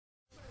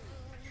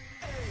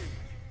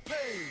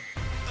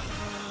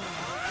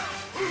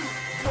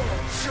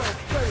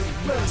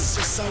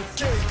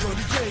싸울게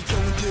거리의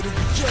영웅들을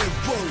위해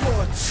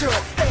What's up,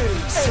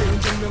 ayy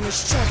새로운 혁명의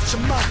시작 저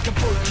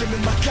막아볼 팀을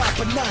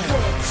막아봐 날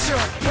What's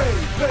up,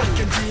 baby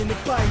악한 DNA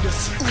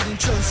바이러스 우린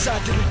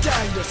전사들의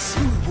다이너스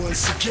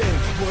Once again,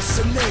 what's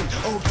the name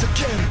of the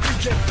game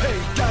Big and pay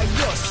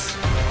다이너스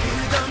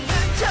끝없는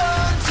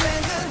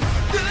전쟁은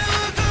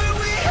누굴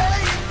위해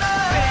있나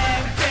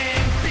Bang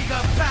bang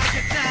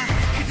비겁하겠다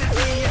그들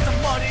뒤에서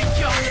머리를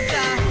껴는다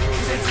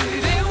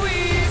그들의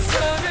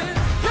위선을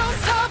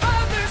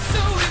용서받을 수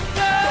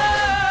있나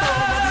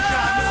어디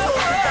가면서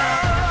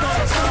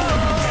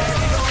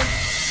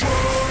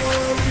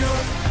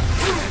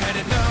너를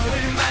너를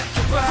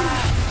맡겨봐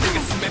내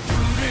가슴에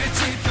불을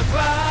지펴봐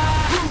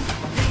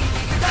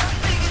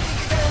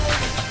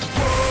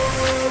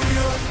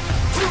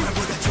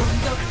나보다 좀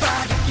더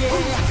빠르게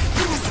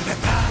내 가슴에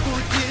파고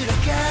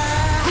들어가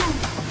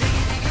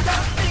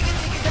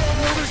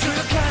목을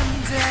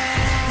조력한다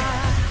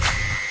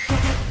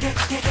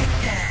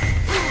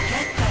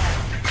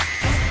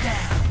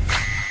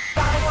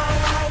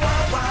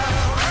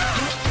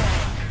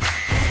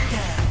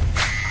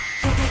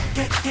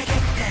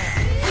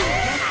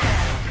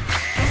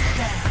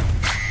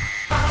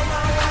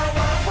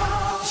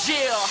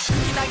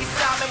기나긴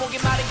싸움에 목이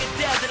마른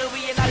그대들을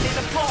위해 날리는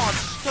펀치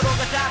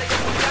서로가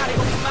다르고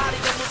가리고 그 말이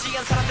더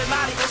무지한 사람들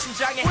말이고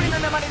심장에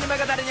우리는 내 말이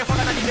내가 다르니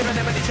화가 나니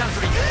내려내면 네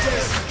잔소리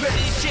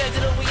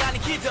이들을 위한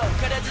기도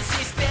가려진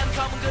시스템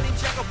검은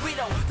그림자가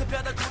위로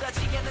덮여다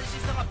구라지게는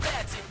시선과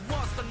배지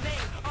What's the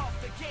name of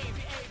the game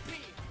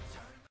PAP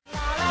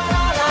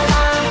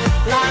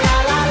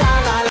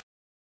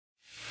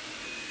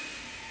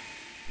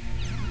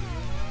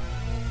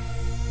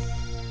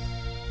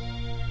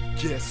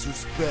Guess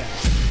who's back?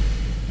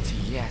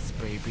 Yes,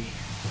 baby.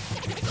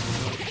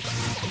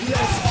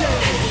 Let's go.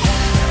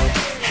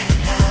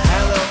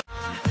 Hello.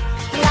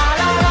 La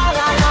la la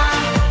la la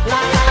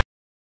la la.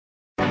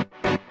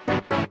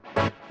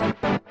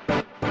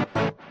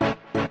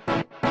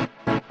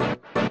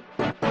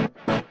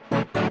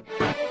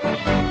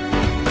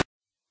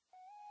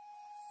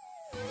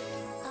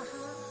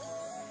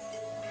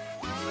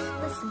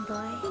 Listen,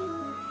 boy.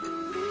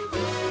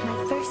 My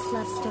first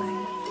love story.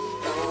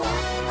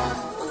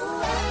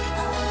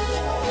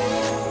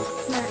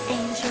 My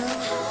angel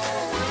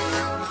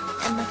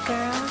and my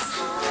girls,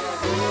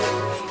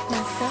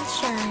 my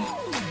sunshine.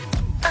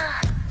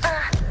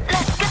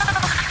 Let's go.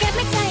 Get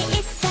me tight,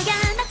 있어야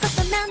나 것도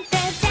남대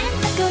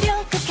댄스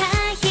고려가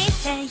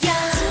가히세요.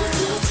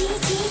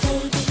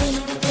 baby baby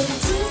baby.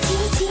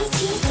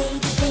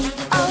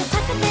 Oh,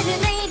 파스텔은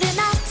내일은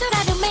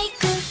아토라로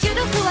메이크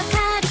유로프와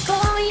가리고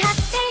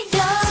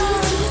하세요.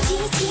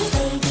 baby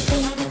baby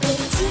baby.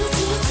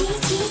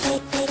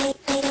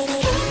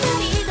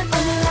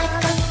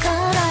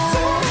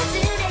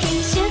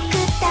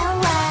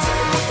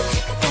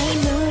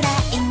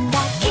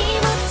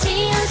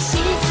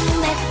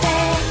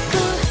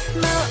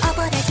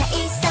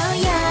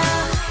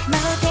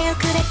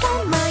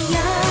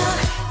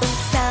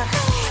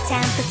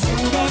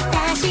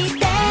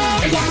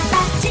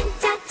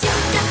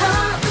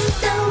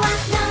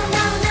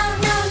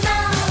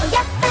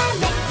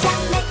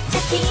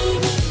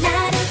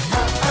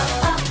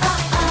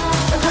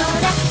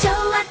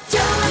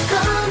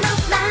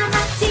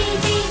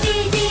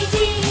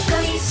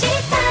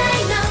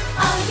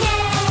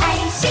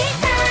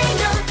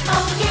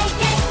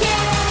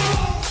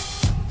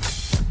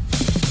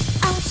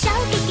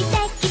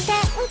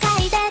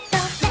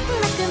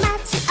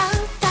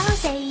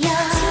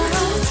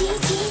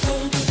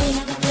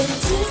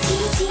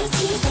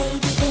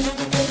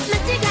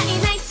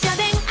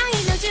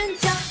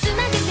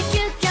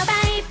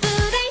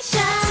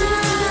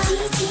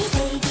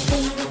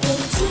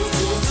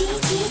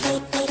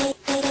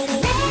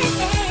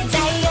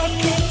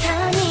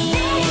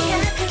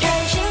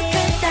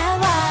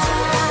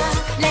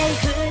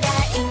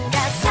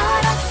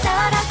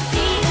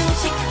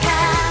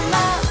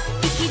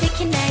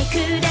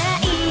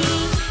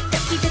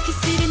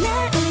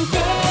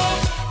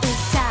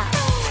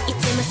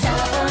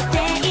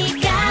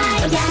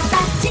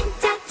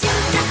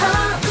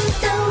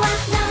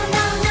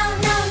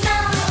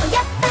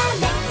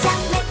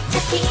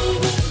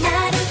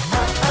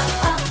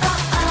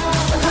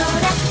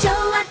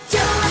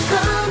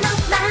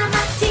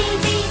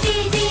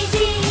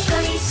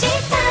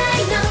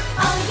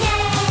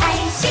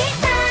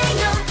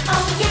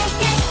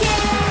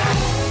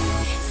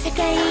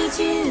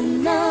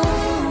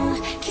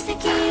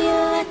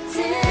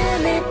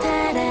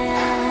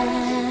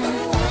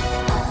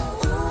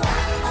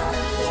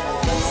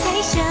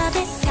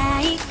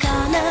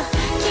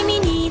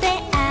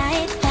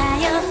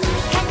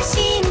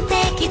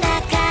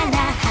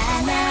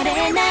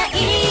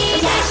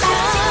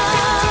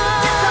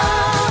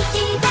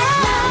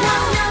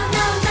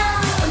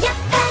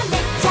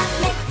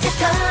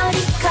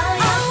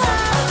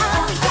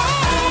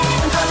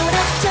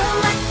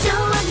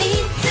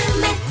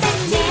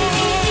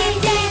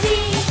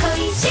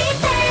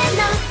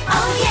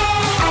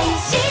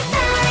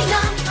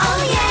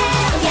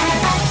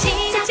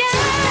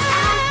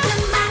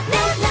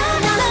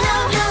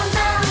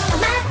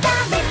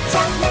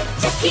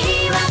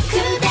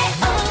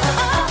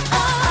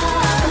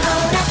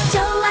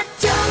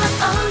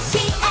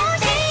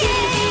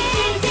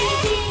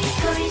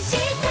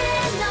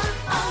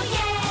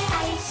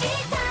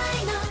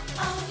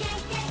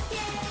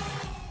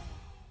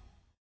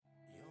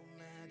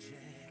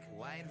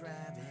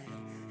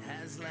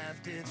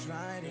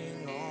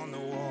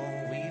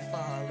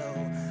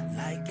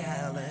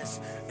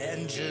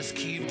 and just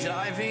keep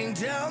diving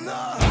down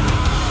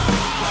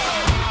the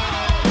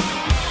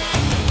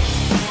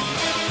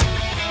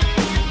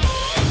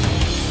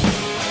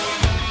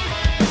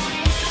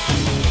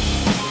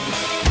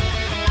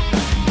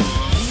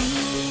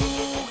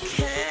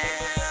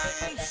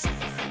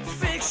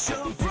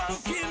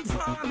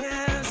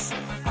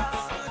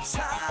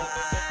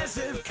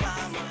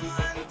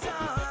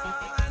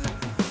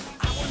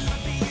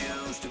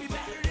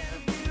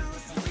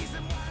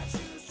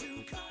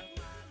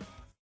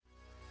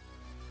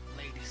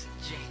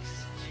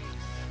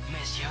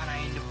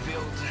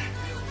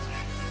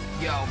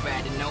y'all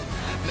bad to know,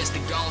 Mr.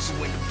 Gonzo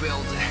in the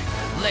building.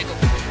 Lego.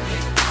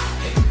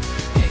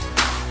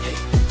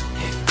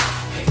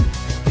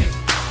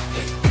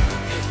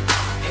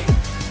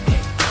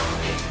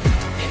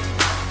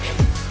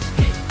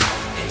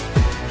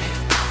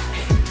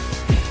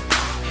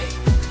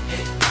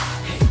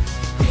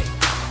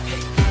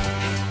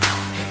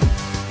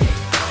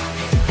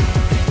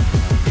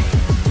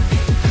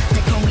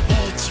 They call me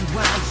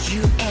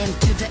H-Y-U-M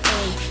to the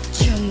A.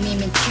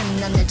 춤이면 춤,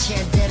 난 날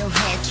제대로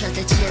해.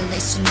 절대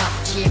질릴 순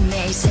없지.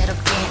 매일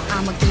새롭게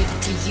I'ma give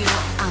it to you,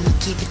 I'ma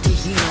give it to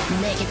you.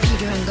 내게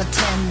필요한 건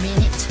 10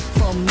 minutes,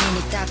 4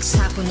 minutes, 딱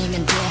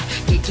 4분이면 돼.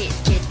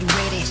 Get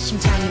ready.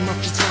 심장이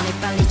멎기 전에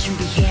빨리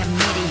준비해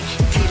미리.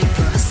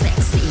 Beautiful,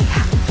 sexy,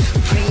 hot,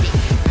 pretty.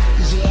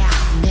 Yeah,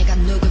 내가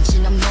누군지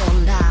난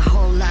몰라.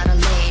 Whole lot of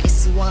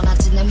ladies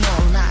원하지 난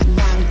몰라.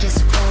 난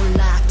계속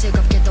올라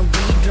뜨겁게 더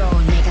위로.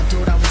 내가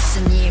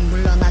돌아왔으니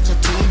물러나 저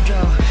뒤로.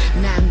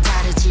 난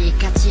다르지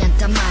같지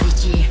않단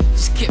말이지.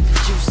 Skip the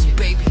juicy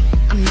baby.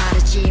 안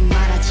마르지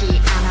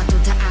말하지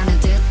않아도 다 아는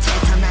듯해.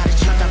 다 나를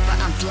쳐다봐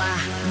I'm fly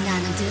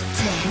나는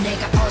듯해.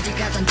 내가 어디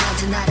가든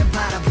다들 나를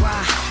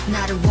바라봐.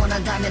 나를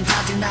원한다면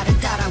다들 나를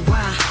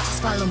따라와. Just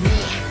follow me,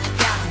 I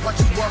got what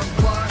you want.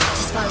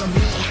 Just follow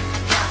me, I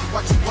got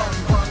what you want,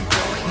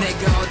 boy.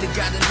 내가 어디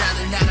가든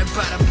다들 나를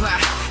바라봐.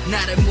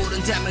 나를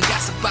모른다면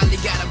가서 빨리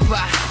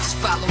가라봐. Just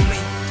follow me,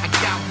 I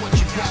got what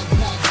you want,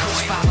 boy.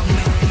 Just follow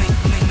me, me.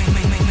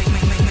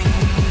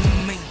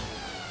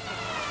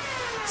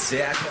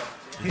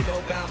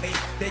 비도감이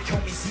They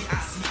call me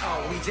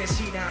C-I-C-O 이제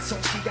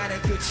신화송 시간은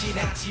끝이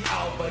났지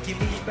But give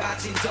me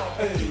빠진 도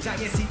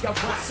긴장에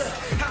쓰여왔어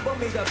한번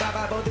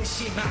믿어봐봐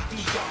보듯이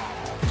맡기고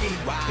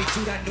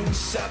삐뚤한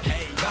눈썹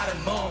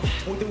마른 몸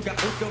모두가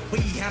웃고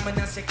위하면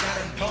난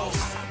색다른 포즈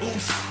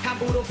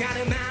함부로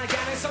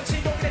가늠하가는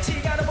성취곡이라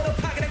지가는 모두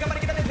파괴는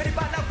가만히 기다리는 편이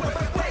빨라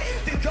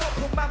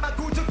뜨거운 맘만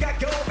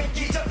구두가고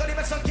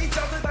기적거리면서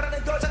기적을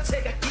바라는 것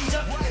자체가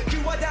기적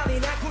그와 달리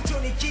난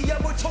꾸준히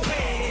기염을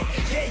통해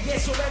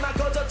손에만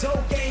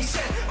걷어도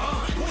게임셋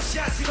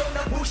무시할수록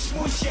난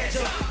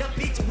무시무시해져 난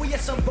비트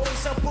위에서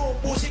보이서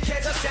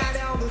무식해져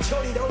사나운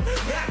눈초리로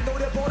막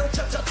노려보는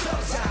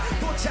척척척사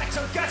도착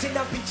전까지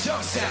난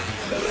비정사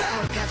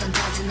어디 가든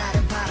다들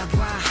나를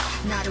바라봐.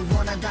 나를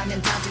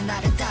원한다면 다들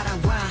나를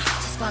따라와.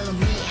 Just follow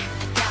me,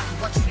 I got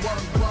what you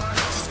want.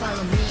 Just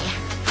follow me,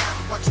 I got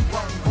what you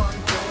want,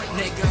 boy.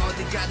 내가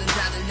어디 가든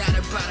다들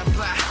나를 바라봐.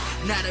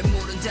 나를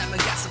모른다면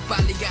가서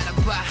빨리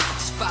가라봐.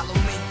 Just follow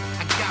me,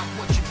 I got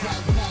what you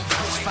want, boy.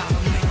 Just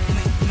follow me,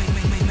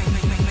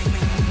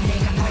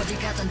 내가 어디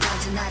가든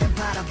다들 나를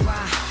바라봐.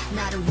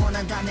 나를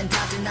원한다면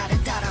다들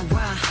나를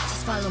따라와.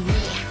 Just follow me,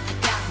 I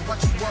got what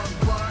you want.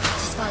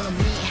 Just follow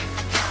me,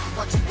 I got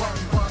what you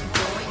want, boy.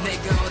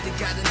 내가 어디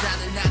가든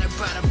다들 나를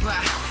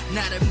바라봐.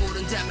 나를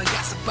모른다면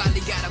가서 빨리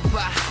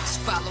가라봐.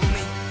 Just follow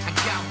me, I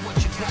got what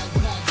you want,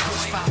 boy.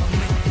 Just follow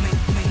me.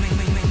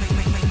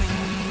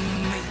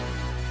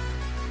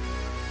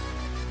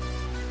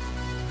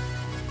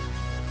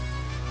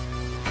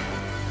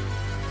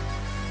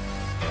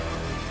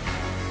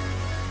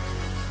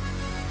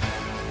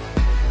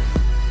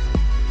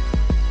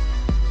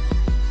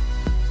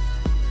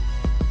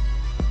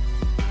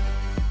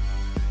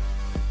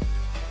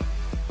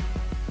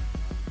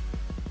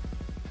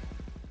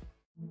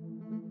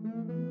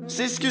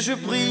 C'est ce que je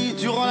prie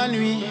durant la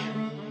nuit.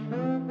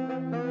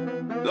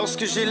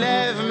 Lorsque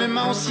j'élève mes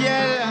mains au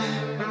ciel.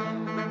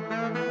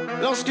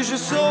 Lorsque je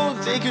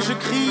saute et que je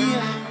crie.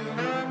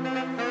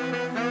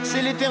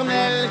 C'est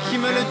l'Éternel qui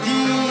me le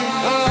dit.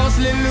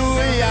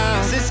 Alléluia.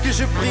 C'est ce que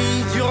je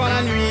prie durant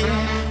la nuit.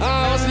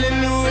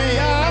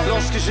 Alléluia.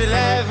 Lorsque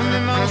j'élève mes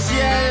mains au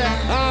ciel.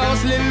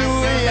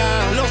 Alléluia.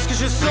 Lorsque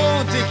je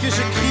saute et que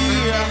je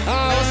crie.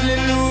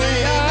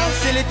 Alléluia.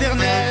 C'est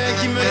l'Éternel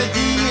qui me le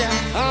dit.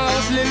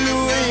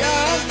 Alléluia.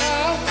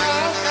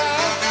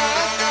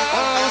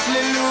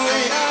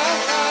 Alléluia.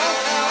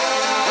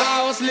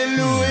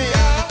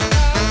 Alléluia.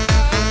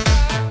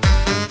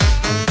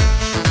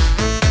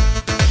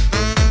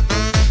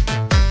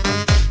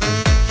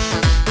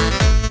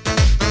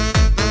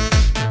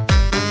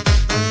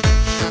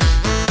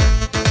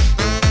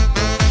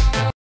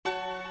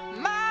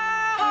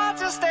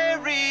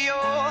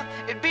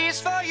 It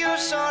beats for you,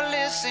 so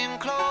listen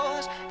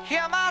close.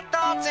 Hear my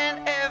thoughts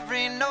in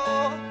every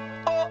note.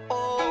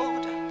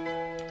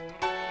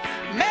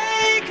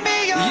 Make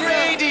me your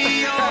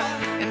radio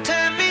and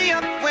turn me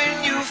up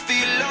when you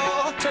feel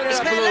low.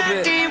 This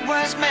melody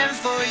was meant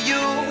for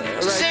you.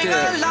 So sing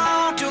sing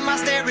along to my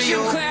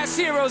stereo. Class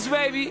heroes,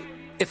 baby.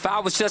 If I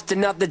was just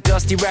another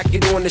dusty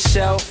record on the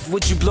shelf,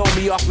 would you blow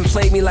me off and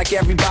play me like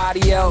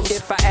everybody else?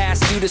 If I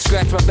asked you to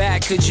scratch my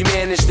back, could you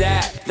manage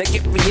that? Like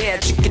if we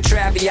had chicken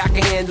travy, I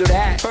can handle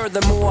that.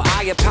 Furthermore,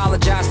 I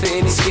apologize for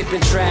any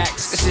skipping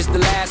tracks. This is the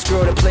last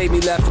girl that played me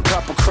left a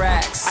couple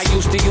cracks. I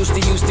used to,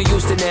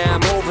 now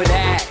I'm over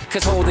that.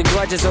 Cause holding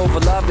grudges over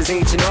love is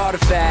ancient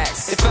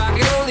artifacts. If I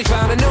could only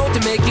find a note to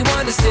make you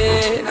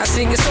understand, I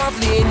sing it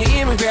softly in your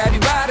ear and grab you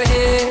by the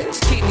hands.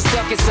 Keep me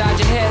stuck inside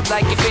your head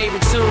like your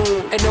favorite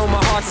tune. And know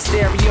my heart's a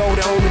stereo,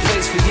 the only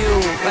place for you.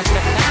 My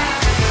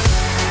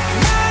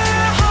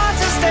heart's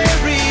a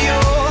stereo,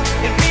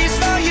 it beats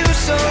for you,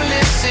 so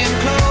listen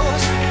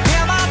close.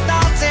 Hear my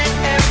thoughts in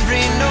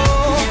every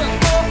note.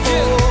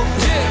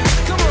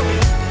 Come on.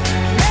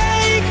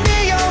 Make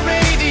me your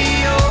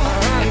radio,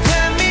 and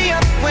turn me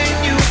up when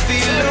you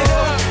feel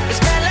low.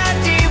 This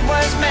melody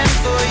was meant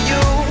for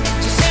you,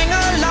 so sing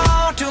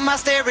along to my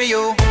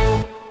stereo.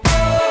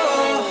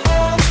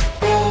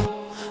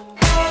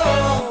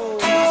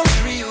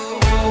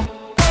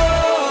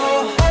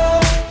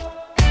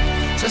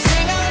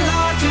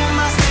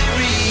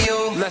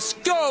 Let's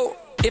go!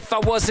 If I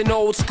was an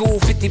old school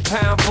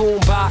 50-pound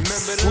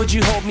boombox, would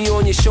you hold me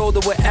on your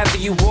shoulder wherever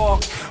you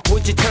walk?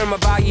 Would you turn my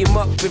volume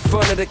up in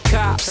front of the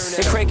cops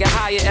and crank it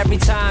higher every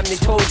time they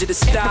told you to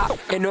stop?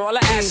 And all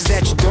I ask is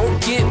that you don't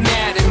get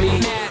mad at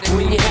me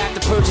when you have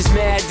to purchase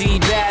Mad D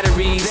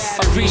batteries.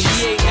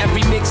 Appreciate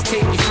every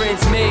mixtape your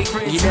friends make.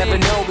 You never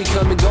know, we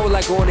come and go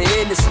like on the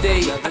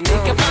interstate. I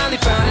think I finally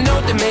found a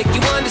note to make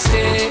you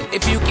understand.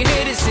 If you can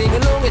hit it, sing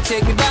along and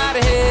take me by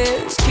the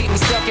hands. Keep me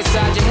stuck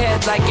inside your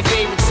head like your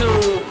favorite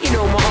tune. You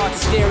know my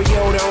heart's a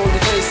stereo, the only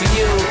place for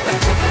you.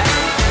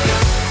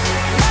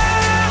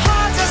 My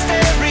heart's a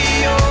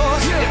stereo,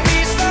 it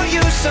beats for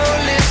you, so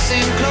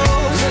listen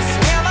close.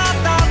 Hear my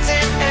thoughts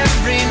in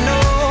every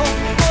note.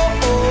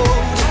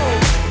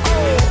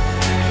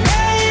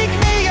 Make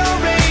me your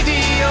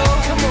radio,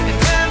 and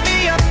turn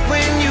me up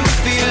when you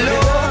feel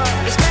low.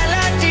 This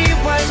melody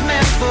was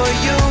meant for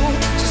you,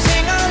 so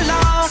sing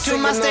along to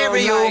my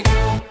stereo.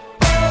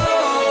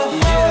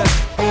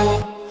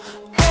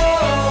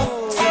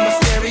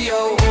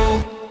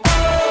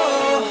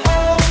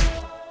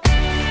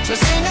 So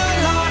sing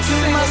along to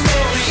my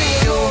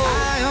stereo.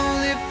 I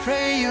only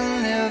pray you'll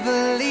never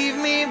leave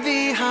me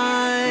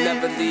behind.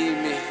 Never leave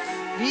me.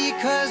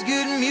 Because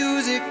good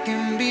music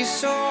can be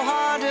so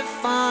hard to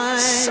find.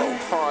 So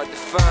hard to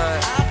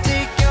find. I'll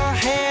take your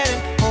hand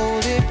and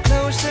hold it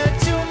closer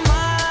to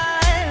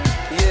mine.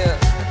 Yeah.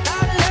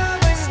 Our love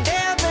was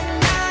there, but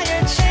now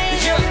you're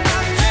changing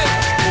my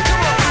mind.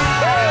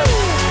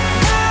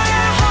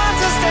 My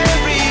heart's a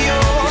stereo,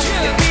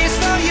 it beats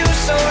for you,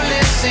 so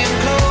listen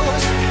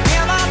close.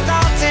 Hear my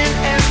thoughts in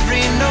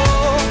every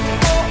note.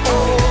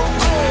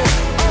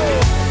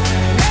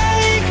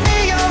 Make me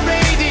your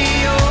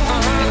radio,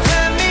 and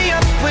turn me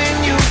up when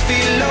you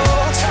feel low.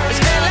 This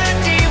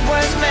melody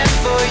was meant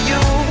for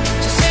you,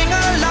 so sing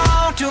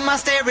along to my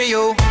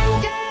stereo.